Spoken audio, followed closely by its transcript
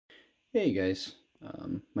Hey guys,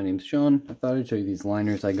 my name's Sean. I thought I'd show you these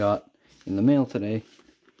liners I got in the mail today.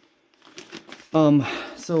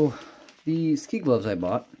 So the ski gloves I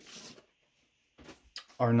bought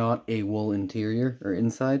are not a wool interior or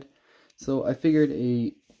inside, so I figured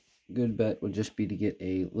a good bet would just be to get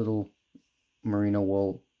a little merino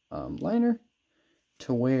wool liner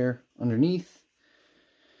to wear underneath,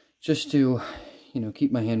 just to,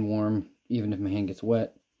 keep my hand warm even if my hand gets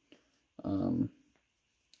wet.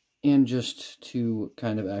 And just to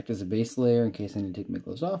kind of act as a base layer in case I need to take my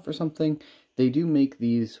gloves off or something. They do make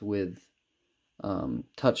these with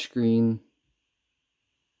touchscreen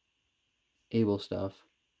able stuff,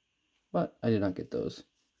 but I did not get those.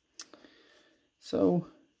 So,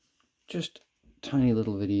 just tiny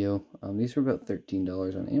little video. These were about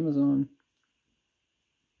 $13 on Amazon.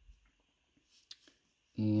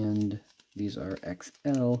 And these are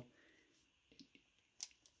XL.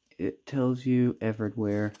 It tells you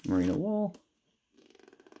everywhere merino wool,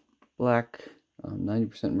 black,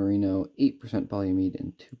 90% merino, 8% polyamide,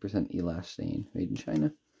 and 2% elastane, made in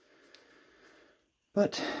China.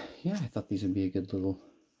 But yeah, I thought these would be a good little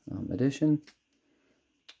addition.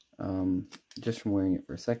 Just from wearing it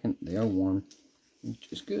for a second, they are warm, which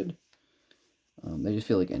is good. They just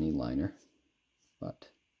feel like any liner, but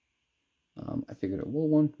I figured a wool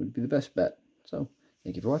one would be the best bet. So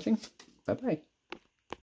thank you for watching. Bye bye.